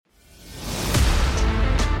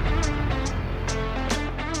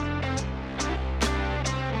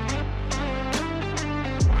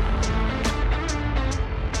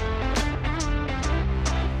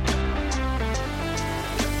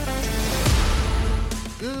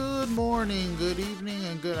morning, good evening,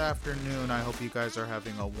 and good afternoon. I hope you guys are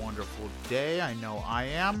having a wonderful day. I know I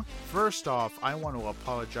am. First off, I want to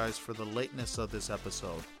apologize for the lateness of this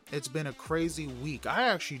episode. It's been a crazy week. I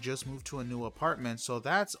actually just moved to a new apartment, so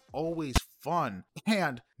that's always fun.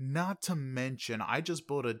 And not to mention, I just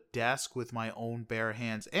built a desk with my own bare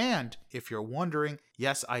hands. And if you're wondering,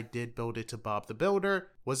 yes, I did build it to Bob the Builder.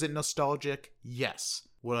 Was it nostalgic? Yes.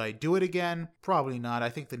 Will I do it again? Probably not. I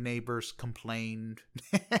think the neighbors complained.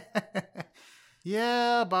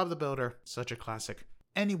 Yeah, Bob the Builder. Such a classic.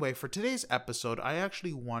 Anyway, for today's episode, I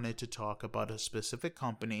actually wanted to talk about a specific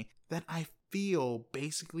company that I feel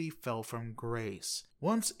basically fell from grace.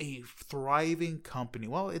 Once a thriving company,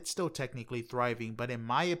 well, it's still technically thriving, but in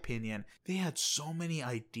my opinion, they had so many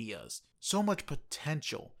ideas, so much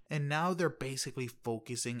potential, and now they're basically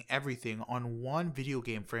focusing everything on one video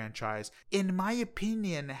game franchise, in my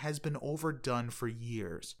opinion, has been overdone for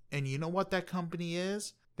years. And you know what that company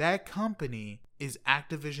is? That company is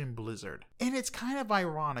Activision Blizzard. And it's kind of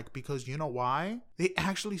ironic because you know why? They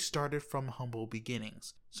actually started from humble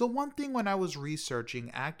beginnings. So one thing when I was researching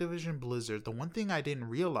Activision Blizzard, the one thing I didn't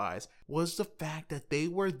realize was the fact that they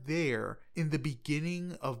were there in the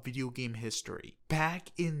beginning of video game history, back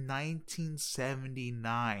in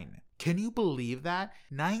 1979. Can you believe that?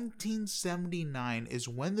 1979 is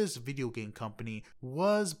when this video game company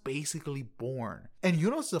was basically born. And you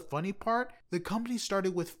know what's the funny part? The company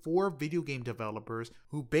started with 4 video game developers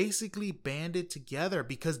who basically banded together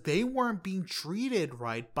because they weren't being treated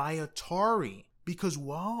right by Atari. Because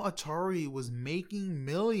while Atari was making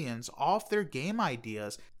millions off their game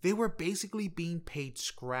ideas, they were basically being paid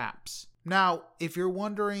scraps. Now, if you're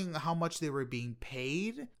wondering how much they were being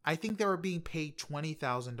paid, I think they were being paid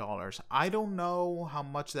 $20,000. I don't know how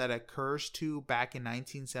much that occurs to back in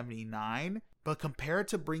 1979, but compared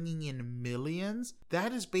to bringing in millions,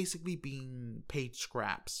 that is basically being paid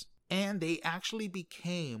scraps. And they actually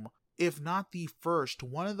became, if not the first,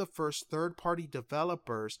 one of the first third-party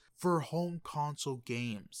developers for home console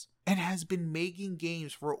games, and has been making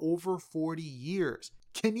games for over 40 years.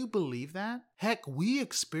 Can you believe that? Heck, we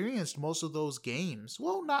experienced most of those games.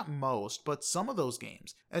 Well, not most, but some of those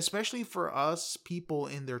games, especially for us people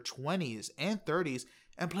in their 20s and 30s,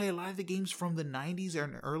 and play a lot of the games from the 90s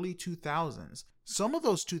and early 2000s. Some of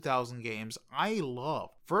those 2000 games I love.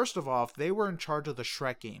 First of all, they were in charge of the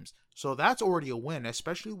Shrek games, so that's already a win,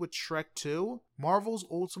 especially with Shrek 2, Marvel's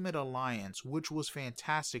Ultimate Alliance, which was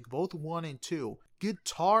fantastic, both 1 and 2,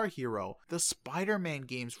 Guitar Hero, the Spider-Man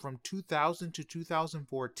games from 2000 to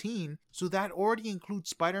 2014, so that already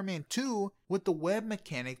includes Spider-Man 2 with the web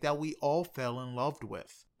mechanic that we all fell in love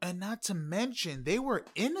with. And not to mention, they were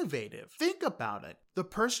innovative. Think about it. The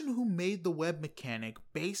person who made the web mechanic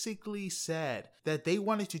basically said that they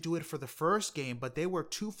wanted to do it for the first game, but they were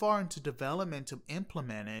too far into development to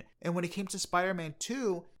implement it. And when it came to Spider-Man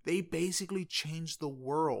 2, they basically changed the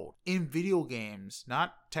world in video games.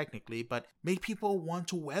 Not technically, but made people want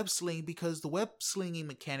to web sling because the web slinging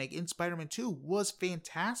mechanic in Spider-Man 2 was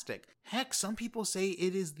fantastic. Heck, some people say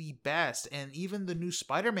it is the best, and even the new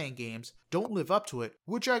Spider-Man games don't live up to it,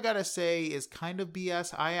 which I gotta say is kind of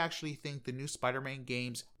BS. I actually think the new Spider-Man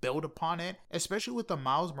games build upon it, especially with the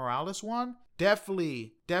Miles Morales one.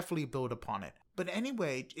 Definitely build upon it. But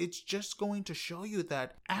anyway, it's just going to show you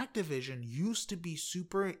that Activision used to be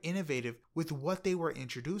super innovative with what they were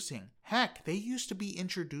introducing. Heck, they used to be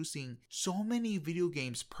introducing so many video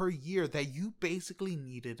games per year that you basically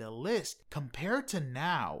needed a list, compared to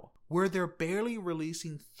now, where they're barely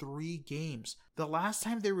releasing 3 games. The last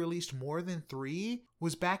time they released more than 3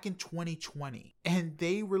 was back in 2020, and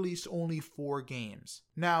they released only 4 games.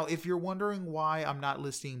 Now, if you're wondering why I'm not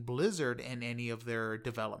listing Blizzard in any of their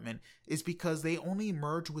development, it's because they only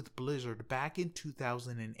merged with Blizzard back in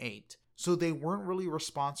 2008. So they weren't really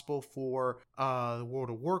responsible for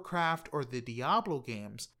World of Warcraft or the Diablo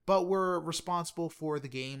games, but were responsible for the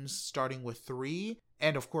games starting with 3,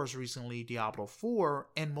 and of course recently Diablo 4,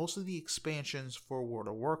 and most of the expansions for World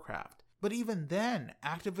of Warcraft. But even then,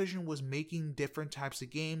 Activision was making different types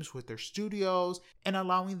of games with their studios and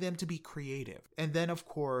allowing them to be creative. And then of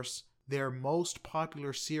course, their most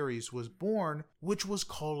popular series was born, which was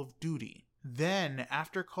Call of Duty. Then,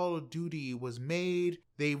 after Call of Duty was made,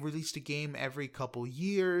 they released a game every couple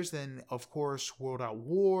years. Then, of course, World at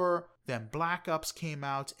War. Then Black Ops came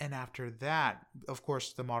out. And after that, of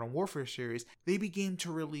course, the Modern Warfare series, they began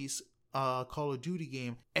to release a Call of Duty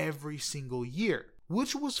game every single year.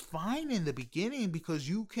 Which was fine in the beginning because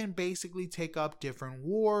you can basically take up different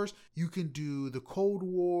wars. You can do the Cold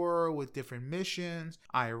War with different missions,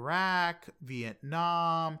 Iraq,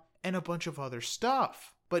 Vietnam, and a bunch of other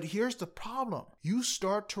stuff. But here's the problem. You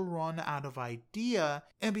start to run out of idea,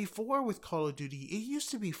 and before with Call of Duty, it used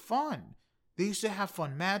to be fun. They used to have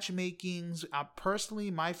fun matchmakings. Personally,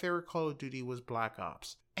 my favorite Call of Duty was Black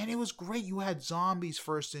Ops. And it was great. You had zombies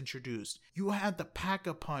first introduced. You had the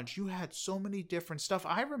Pack-a-Punch. You had so many different stuff.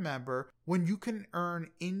 I remember when you can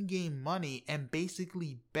earn in-game money and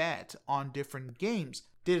basically bet on different games.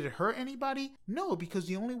 Did it hurt anybody? No, because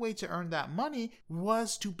the only way to earn that money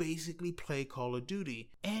was to basically play Call of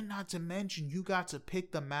Duty. And not to mention, you got to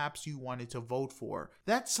pick the maps you wanted to vote for.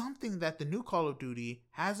 That's something that the new Call of Duty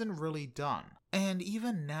hasn't really done. And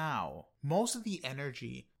even now, most of the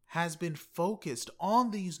energy has been focused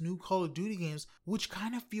on these new Call of Duty games, which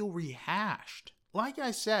kind of feel rehashed. Like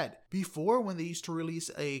I said, before when they used to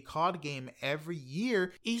release a COD game every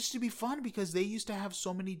year, it used to be fun because they used to have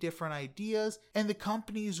so many different ideas and the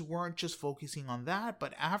companies weren't just focusing on that.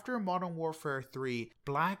 But after Modern Warfare 3,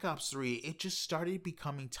 Black Ops 3, it just started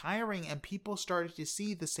becoming tiring and people started to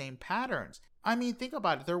see the same patterns. I mean, think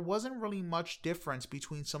about it. There wasn't really much difference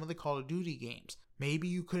between some of the Call of Duty games. Maybe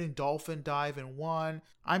you couldn't dolphin dive in one.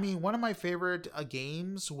 I mean, one of my favorite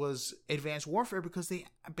games was Advanced Warfare because they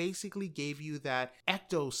basically gave you that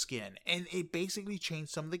ecto skin and it basically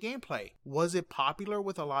changed some of the gameplay. Was it popular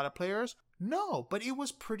with a lot of players? No, but it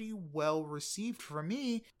was pretty well received for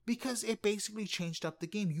me because it basically changed up the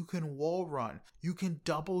game. You can wall run, you can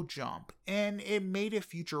double jump, and it made it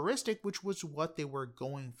futuristic, which was what they were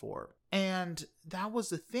going for. And that was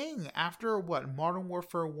the thing. After Modern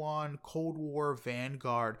Warfare 1, Cold War,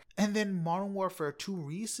 Vanguard, and then Modern Warfare 2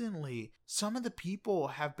 recently, some of the people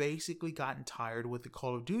have basically gotten tired with the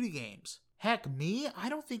Call of Duty games. Heck, me, I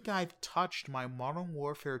don't think I've touched my Modern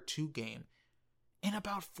Warfare 2 game in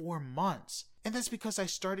about 4 months. And that's because I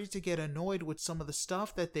started to get annoyed with some of the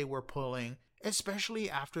stuff that they were pulling, especially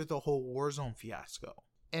after the whole Warzone fiasco.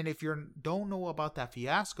 And if you don't know about that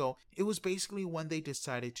fiasco, it was basically when they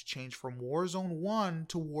decided to change from Warzone 1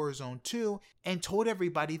 to Warzone 2 and told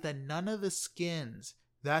everybody that none of the skins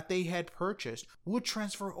that they had purchased would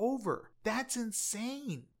transfer over. That's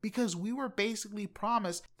insane because we were basically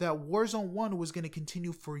promised that Warzone 1 was going to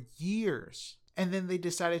continue for years. And then they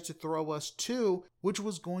decided to throw us 2, which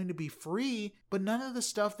was going to be free, but none of the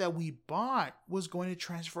stuff that we bought was going to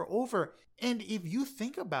transfer over. And if you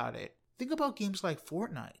think about it, think about games like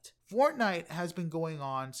Fortnite. Fortnite has been going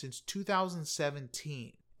on since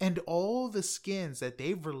 2017, and all the skins that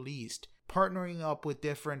they've released, partnering up with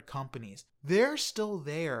different companies, they're still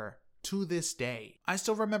there to this day. I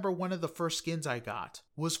still remember one of the first skins I got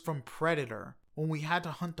was from Predator, when we had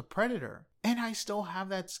to hunt the Predator, and I still have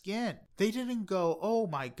that skin. They didn't go, oh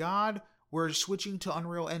my god, we're switching to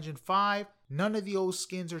Unreal Engine 5, none of the old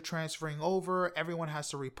skins are transferring over, everyone has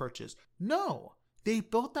to repurchase. No. They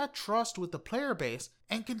built that trust with the player base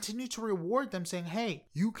and continue to reward them saying, hey,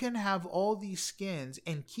 you can have all these skins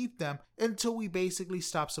and keep them until we basically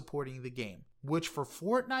stop supporting the game, which for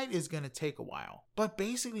Fortnite is going to take a while. But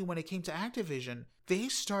basically when it came to Activision, they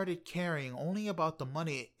started caring only about the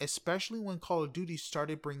money, especially when Call of Duty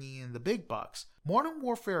started bringing in the big bucks. Modern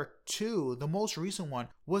Warfare 2, the most recent one,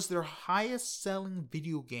 was their highest selling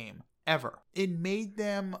video game ever. It made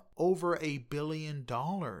them over $1 billion.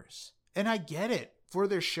 And I get it. For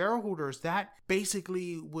their shareholders, that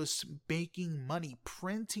basically was making money,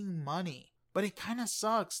 printing money. But it kind of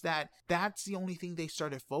sucks that that's the only thing they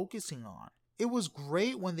started focusing on. It was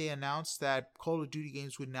great when they announced that Call of Duty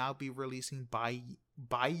games would now be releasing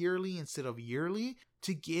bi-yearly instead of yearly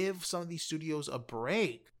to give some of these studios a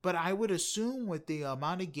break. But I would assume with the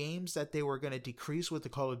amount of games that they were going to decrease with the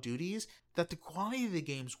Call of Duties, that the quality of the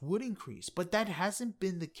games would increase. But that hasn't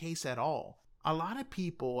been the case at all. A lot of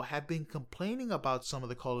people have been complaining about some of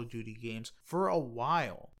the Call of Duty games for a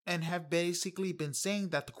while and have basically been saying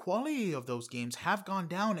that the quality of those games have gone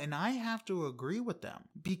down, and I have to agree with them.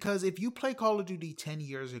 Because if you play Call of Duty 10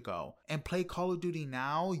 years ago and play Call of Duty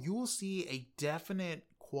now, you will see a definite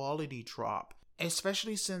quality drop.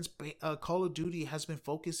 Especially since Call of Duty has been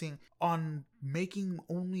focusing on making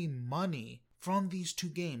only money from these two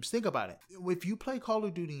games. Think about it. If you play Call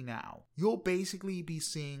of Duty now, you'll basically be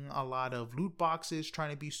seeing a lot of loot boxes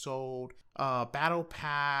trying to be sold, battle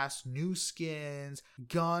pass, new skins,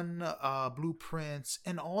 gun blueprints,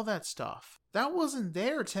 and all that stuff. That wasn't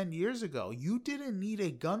there 10 years ago. You didn't need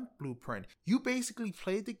a gun blueprint. You basically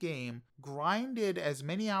played the game, grinded as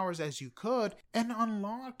many hours as you could, and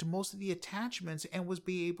unlocked most of the attachments and was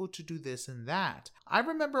be able to do this and that. I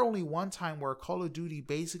remember only one time where Call of Duty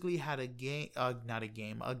basically had a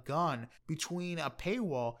gun between a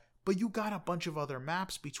paywall, but you got a bunch of other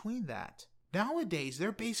maps between that. Nowadays,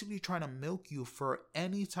 they're basically trying to milk you for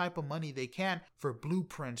any type of money they can for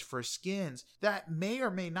blueprints, for skins that may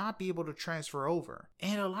or may not be able to transfer over.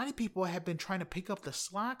 And a lot of people have been trying to pick up the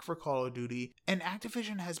slack for Call of Duty, and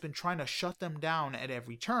Activision has been trying to shut them down at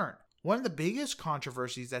every turn. One of the biggest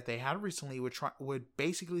controversies that they had recently with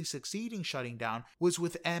basically succeeding shutting down was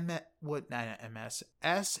with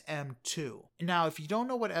SM2. Now, if you don't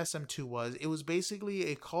know what SM2 was, it was basically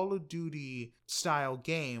a Call of Duty style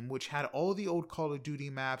game which had all the old Call of Duty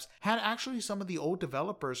maps, had actually some of the old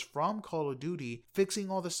developers from Call of Duty fixing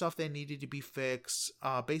all the stuff that needed to be fixed,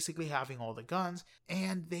 basically having all the guns,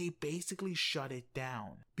 and they basically shut it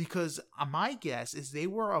down. Because my guess is they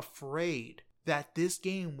were afraid that this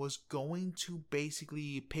game was going to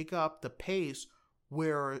basically pick up the pace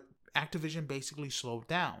where Activision basically slowed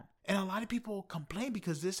down. And a lot of people complain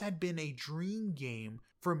because this had been a dream game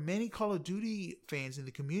for many Call of Duty fans in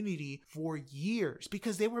the community for years,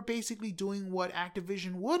 because they were basically doing what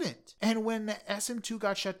Activision wouldn't. And when SM2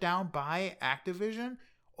 got shut down by Activision,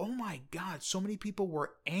 oh my god, so many people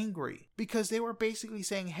were angry because they were basically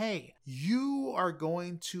saying, hey, you are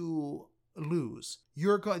going to lose.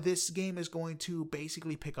 This game is going to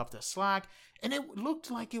basically pick up the slack, and it looked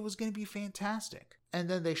like it was going to be fantastic. And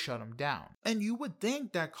then they shut them down. And you would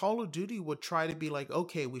think that Call of Duty would try to be like,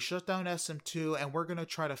 okay, we shut down SM2 and we're going to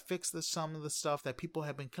try to fix some of the stuff that people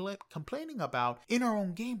have been complaining about in our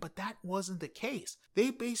own game, but that wasn't the case. They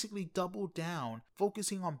basically doubled down,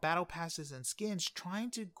 focusing on battle passes and skins,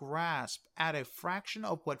 trying to grasp at a fraction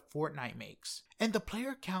of what Fortnite makes. And the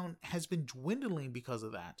player count has been dwindling because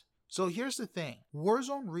of that. So here's the thing,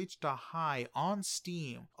 Warzone reached a high on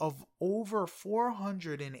Steam of over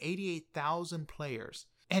 488,000 players,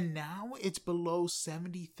 and now it's below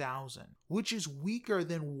 70,000, which is weaker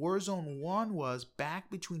than Warzone 1 was back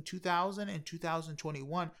between 2000 and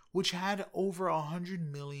 2021, which had over 100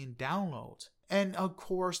 million downloads. And of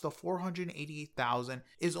course, the 488,000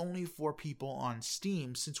 is only for people on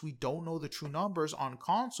Steam, since we don't know the true numbers on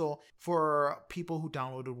console for people who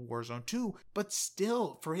downloaded Warzone 2. But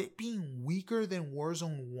still, for it being weaker than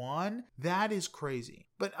Warzone 1, that is crazy.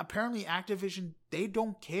 But apparently Activision, they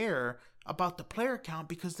don't care about the player count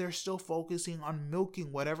because they're still focusing on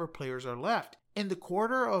milking whatever players are left. In the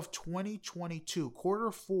quarter of 2022, quarter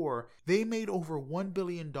 4, they made over $1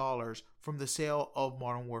 billion from the sale of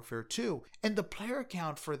Modern Warfare 2. And the player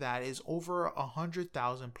count for that is over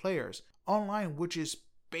 100,000 players online, which is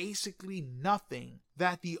basically nothing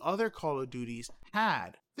that the other Call of Duties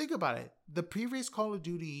had. Think about it. The previous Call of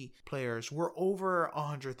Duty players were over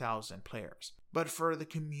 100,000 players. But for the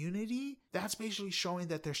community, that's basically showing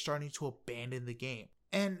that they're starting to abandon the game.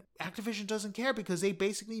 And Activision doesn't care because they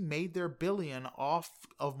basically made their billion off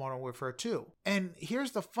of Modern Warfare 2. And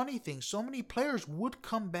here's the funny thing, so many players would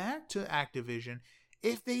come back to Activision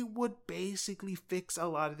if they would basically fix a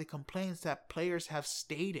lot of the complaints that players have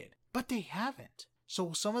stated. But they haven't.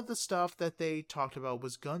 So some of the stuff that they talked about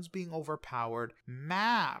was guns being overpowered,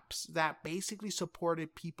 maps that basically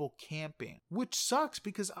supported people camping, which sucks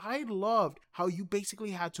because I loved how you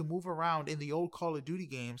basically had to move around in the old Call of Duty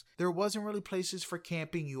games. There wasn't really places for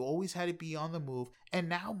camping. You always had to be on the move. And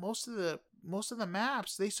now most of the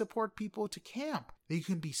maps, they support people to camp. They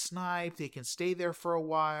can be sniped, they can stay there for a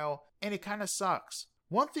while, and it kind of sucks.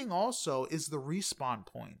 One thing also is the respawn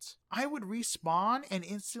points. I would respawn and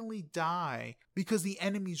instantly die because the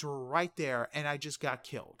enemies were right there and I just got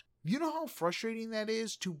killed. You know how frustrating that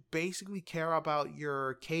is to basically care about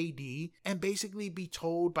your KD and basically be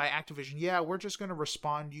told by Activision, yeah, we're just going to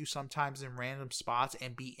respawn you sometimes in random spots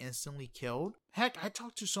and be instantly killed? Heck, I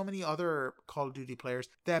talked to so many other Call of Duty players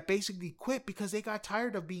that basically quit because they got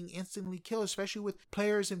tired of being instantly killed, especially with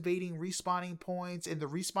players invading respawning points and the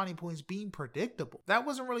respawning points being predictable. That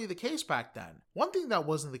wasn't really the case back then. One thing that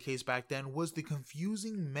wasn't the case back then was the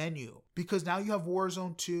confusing menu, because now you have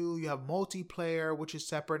Warzone 2, you have multiplayer, which is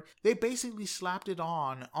separate. They basically slapped it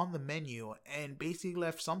on the menu and basically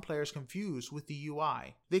left some players confused with the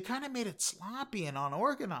UI. They kind of made it sloppy and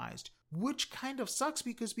unorganized, which kind of sucks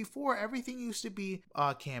because before everything used to be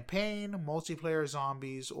campaign, multiplayer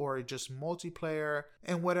zombies, or just multiplayer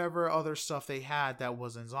and whatever other stuff they had that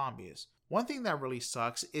wasn't zombies. One thing that really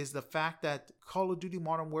sucks is the fact that Call of Duty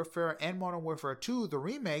Modern Warfare and Modern Warfare 2, the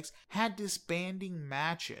remakes, had disbanding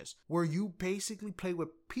matches where you basically played with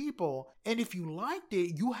people, and if you liked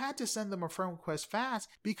it, you had to send them a friend request fast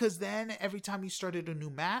because then every time you started a new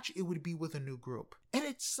match, it would be with a new group. And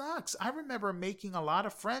it sucks. I remember making a lot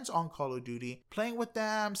of friends on Call of Duty, playing with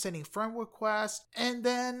them, sending friend requests, and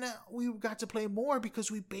then we got to play more because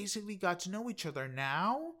we basically got to know each other.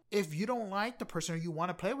 Now, if you don't like the person or you want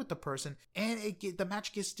to play with the person and the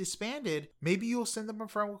match gets disbanded, maybe you'll send them a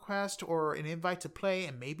friend request or an invite to play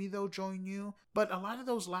and maybe they'll join you. But a lot of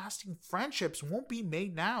those lasting friendships won't be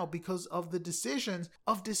made now because of the decisions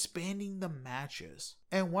of disbanding the matches.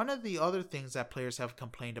 And one of the other things that players have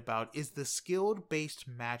complained about is the skill-based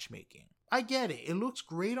matchmaking. I get it. It looks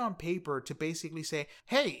great on paper to basically say,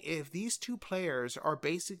 hey, if these two players are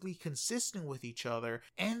basically consistent with each other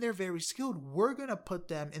and they're very skilled, we're going to put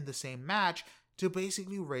them in the same match to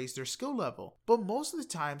basically raise their skill level. But most of the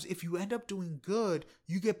times, if you end up doing good,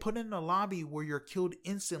 you get put in a lobby where you're killed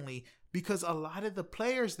instantly because a lot of the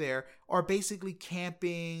players there are basically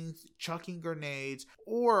camping, chucking grenades,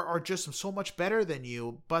 or are just so much better than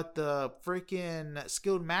you, but the freaking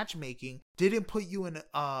skilled matchmaking didn't put you in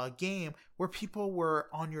a game where people were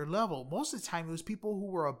on your level. Most of the time, it was people who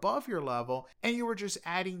were above your level, and you were just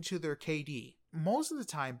adding to their KD. Most of the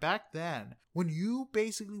time back then, when you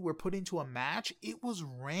basically were put into a match, it was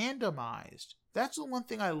randomized. That's the one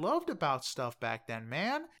thing I loved about stuff back then,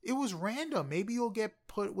 man. It was random. Maybe you'll get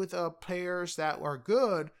put with players that are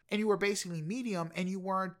good and you were basically medium and you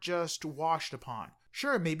weren't just washed upon.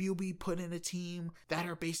 Sure, maybe you'll be put in a team that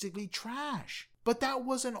are basically trash. But that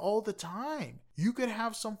wasn't all the time. You could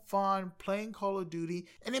have some fun playing Call of Duty,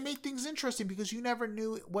 and it made things interesting because you never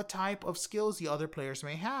knew what type of skills the other players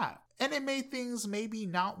may have. And it made things maybe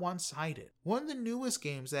not one-sided. One of the newest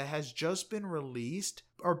games that has just been released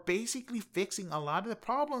are basically fixing a lot of the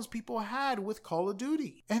problems people had with Call of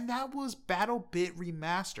Duty. And that was BattleBit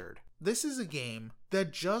Remastered. This is a game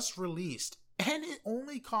that just released, and it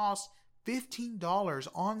only costs $15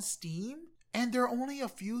 on Steam. And there are only a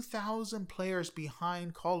few thousand players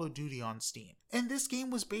behind Call of Duty on Steam. And this game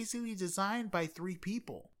was basically designed by 3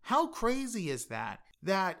 people. How crazy is that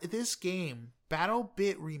this game,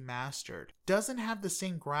 BattleBit Remastered, doesn't have the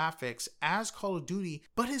same graphics as Call of Duty,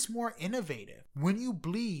 but is more innovative. When you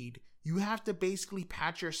bleed, you have to basically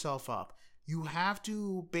patch yourself up. You have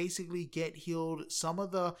to basically get healed. Some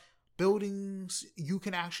of the buildings you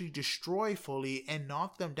can actually destroy fully and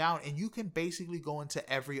knock them down, and you can basically go into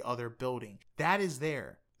every other building. That is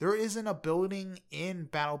there. There isn't a building in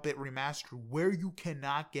BattleBit Remastered where you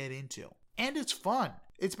cannot get into. And it's fun.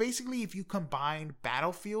 It's basically if you combine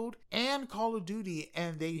Battlefield and Call of Duty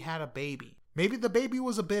and they had a baby. Maybe the baby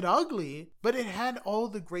was a bit ugly, but it had all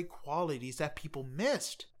the great qualities that people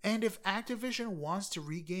missed. And if Activision wants to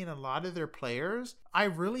regain a lot of their players, I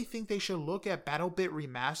really think they should look at BattleBit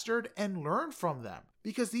Remastered and learn from them.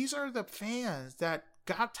 Because these are the fans that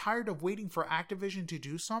got tired of waiting for Activision to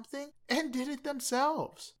do something and did it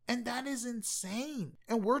themselves. And that is insane.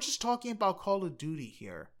 And we're just talking about Call of Duty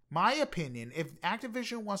here. My opinion, if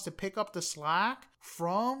Activision wants to pick up the slack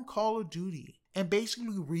from Call of Duty and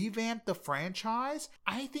basically revamp the franchise,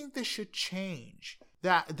 I think this should change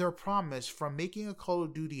their promise from making a Call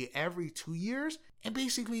of Duty every 2 years and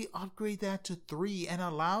basically upgrade that to 3 and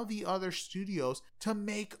allow the other studios to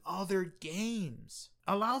make other games.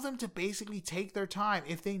 Allow them to basically take their time.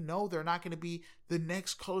 If they know they're not going to be the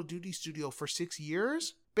next Call of Duty studio for 6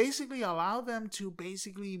 years, basically allow them to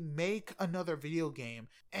basically make another video game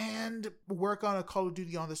and work on a Call of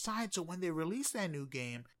Duty on the side, so when they release that new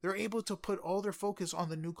game, they're able to put all their focus on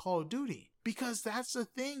the new Call of Duty. Because that's the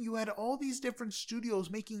thing, you had all these different studios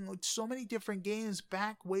making so many different games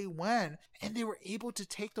back way when, and they were able to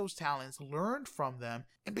take those talents, learn from them,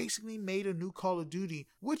 and basically made a new Call of Duty,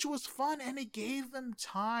 which was fun, and it gave them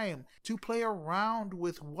time to play around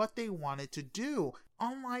with what they wanted to do.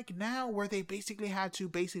 Unlike now, where they basically had to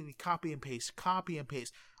copy and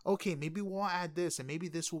paste. Okay, maybe we'll add this, and maybe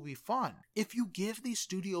this will be fun. If you give these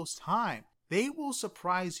studios time, they will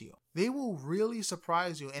surprise you. They will really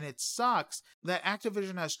surprise you, and it sucks that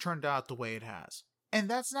Activision has turned out the way it has. And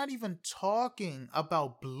that's not even talking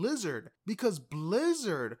about Blizzard, because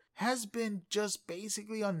Blizzard has been just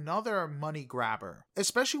basically another money grabber.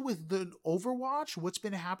 Especially with the Overwatch, what's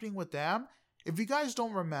been happening with them. If you guys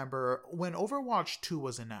don't remember, when Overwatch 2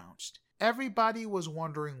 was announced, everybody was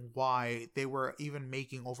wondering why they were even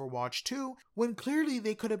making Overwatch 2, when clearly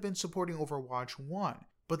they could have been supporting Overwatch 1.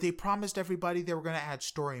 But they promised everybody they were going to add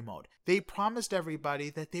story mode. They promised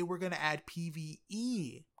everybody that they were going to add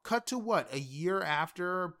PvE. Cut to what? A year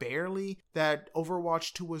after, barely, that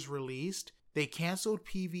Overwatch 2 was released, they canceled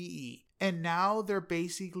PvE. And now they're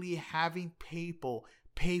basically having people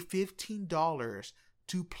pay $15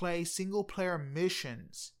 to play single player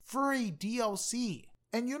missions for a DLC.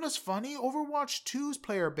 And you know what's funny? Overwatch 2's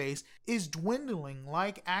player base is dwindling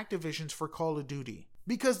like Activision's for Call of Duty.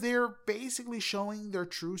 Because they're basically showing their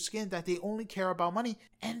true skin, that they only care about money.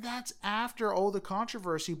 And that's after all the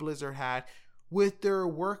controversy Blizzard had with their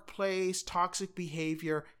workplace toxic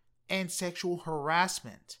behavior and sexual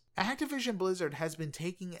harassment. Activision Blizzard has been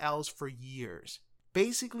taking L's for years,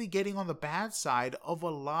 basically getting on the bad side of a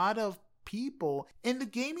lot of people in the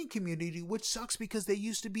gaming community, which sucks because they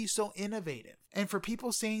used to be so innovative. And for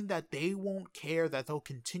people saying that they won't care, that they'll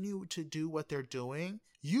continue to do what they're doing,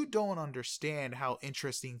 you don't understand how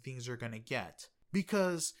interesting things are going to get.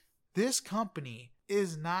 Because this company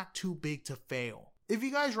is not too big to fail. If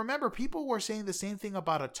you guys remember, people were saying the same thing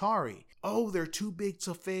about Atari. Oh, they're too big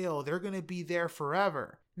to fail. They're going to be there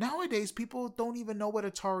forever. Nowadays, people don't even know what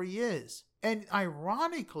Atari is. And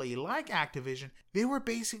ironically, like Activision, they were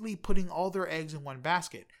basically putting all their eggs in one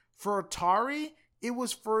basket. For Atari, it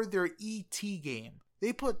was for their E.T. game.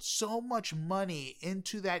 They put so much money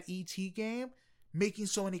into that E.T. game, making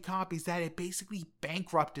so many copies, that it basically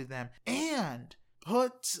bankrupted them and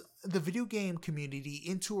put the video game community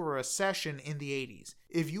into a recession in the 80s.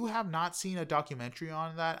 If you have not seen a documentary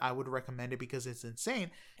on that, I would recommend it because it's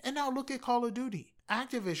insane. And now look at Call of Duty.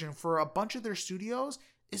 Activision, for a bunch of their studios,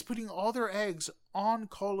 is putting all their eggs on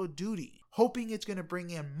Call of Duty, hoping it's going to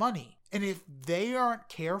bring in money. And if they aren't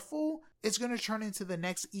careful, it's going to turn into the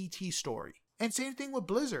next E.T. story. And same thing with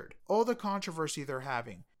Blizzard. All the controversy they're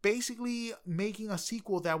having. Basically making a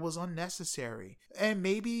sequel that was unnecessary. And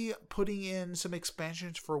maybe putting in some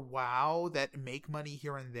expansions for WoW that make money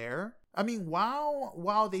here and there. I mean, WoW,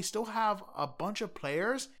 while they still have a bunch of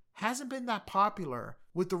players, hasn't been that popular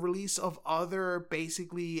with the release of other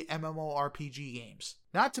basically MMORPG games.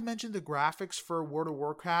 Not to mention the graphics for World of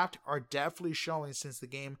Warcraft are definitely showing since the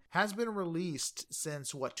game has been released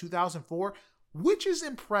since 2004, which is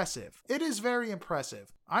impressive. It is very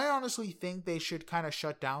impressive. I honestly think they should kind of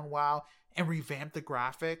shut down WoW and revamp the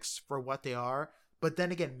graphics for what they are. But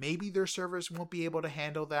then again, maybe their servers won't be able to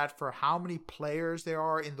handle that for how many players there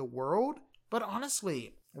are in the world. But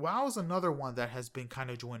honestly, WoW is another one that has been kind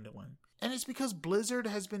of dwindling. And it's because Blizzard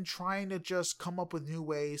has been trying to just come up with new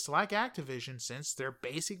ways, like Activision, since they're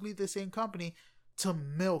basically the same company, to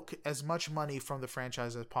milk as much money from the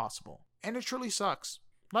franchise as possible. And it truly sucks.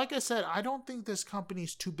 Like I said, I don't think this company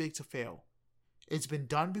is too big to fail. It's been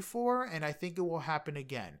done before, and I think it will happen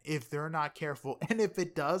again if they're not careful. And if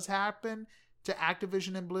it does happen to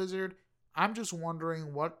Activision and Blizzard, I'm just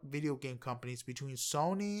wondering what video game companies between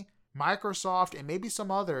Sony, Microsoft, and maybe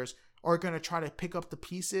some others are going to try to pick up the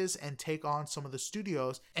pieces and take on some of the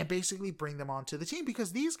studios and basically bring them onto the team,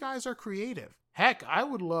 because these guys are creative. Heck, I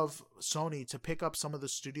would love Sony to pick up some of the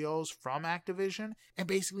studios from Activision and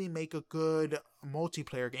basically make a good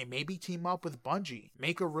multiplayer game. Maybe team up with Bungie.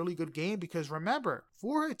 Make a really good game, because remember,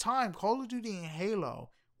 for a time, Call of Duty and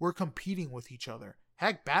Halo were competing with each other.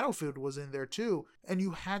 Heck, Battlefield was in there too, and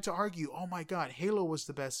you had to argue, oh my god, Halo was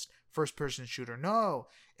the best first-person shooter. No,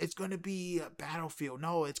 it's going to be Battlefield.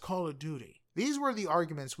 No, it's Call of Duty. These were the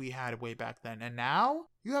arguments we had way back then, and now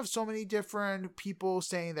you have so many different people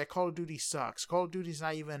saying that Call of Duty sucks. Call of Duty's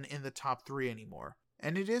not even in the top 3 anymore.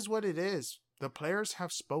 And it is what it is. The players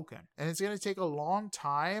have spoken, and it's going to take a long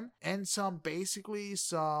time and some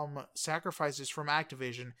sacrifices from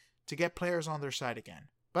Activision to get players on their side again.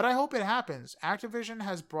 But I hope it happens. Activision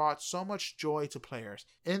has brought so much joy to players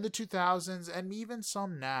in the 2000s and even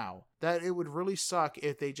some now, that it would really suck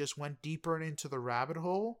if they just went deeper into the rabbit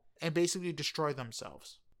hole and basically destroy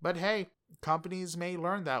themselves. But hey, companies may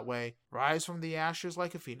learn that way, rise from the ashes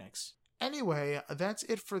like a phoenix. Anyway, that's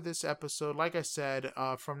it for this episode. Like I said,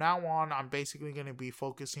 from now on, I'm basically going to be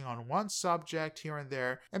focusing on one subject here and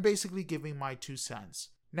there and basically giving my 2 cents.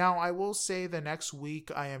 Now, I will say the next week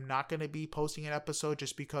I am not going to be posting an episode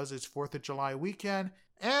just because it's 4th of July weekend,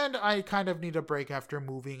 and I kind of need a break after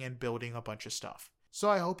moving and building a bunch of stuff. So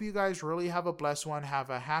I hope you guys really have a blessed one, have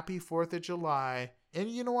a happy 4th of July, and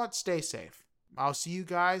you know what, stay safe. I'll see you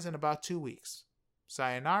guys in about 2 weeks.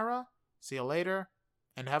 Sayonara, see you later,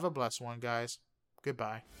 and have a blessed one, guys.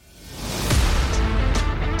 Goodbye.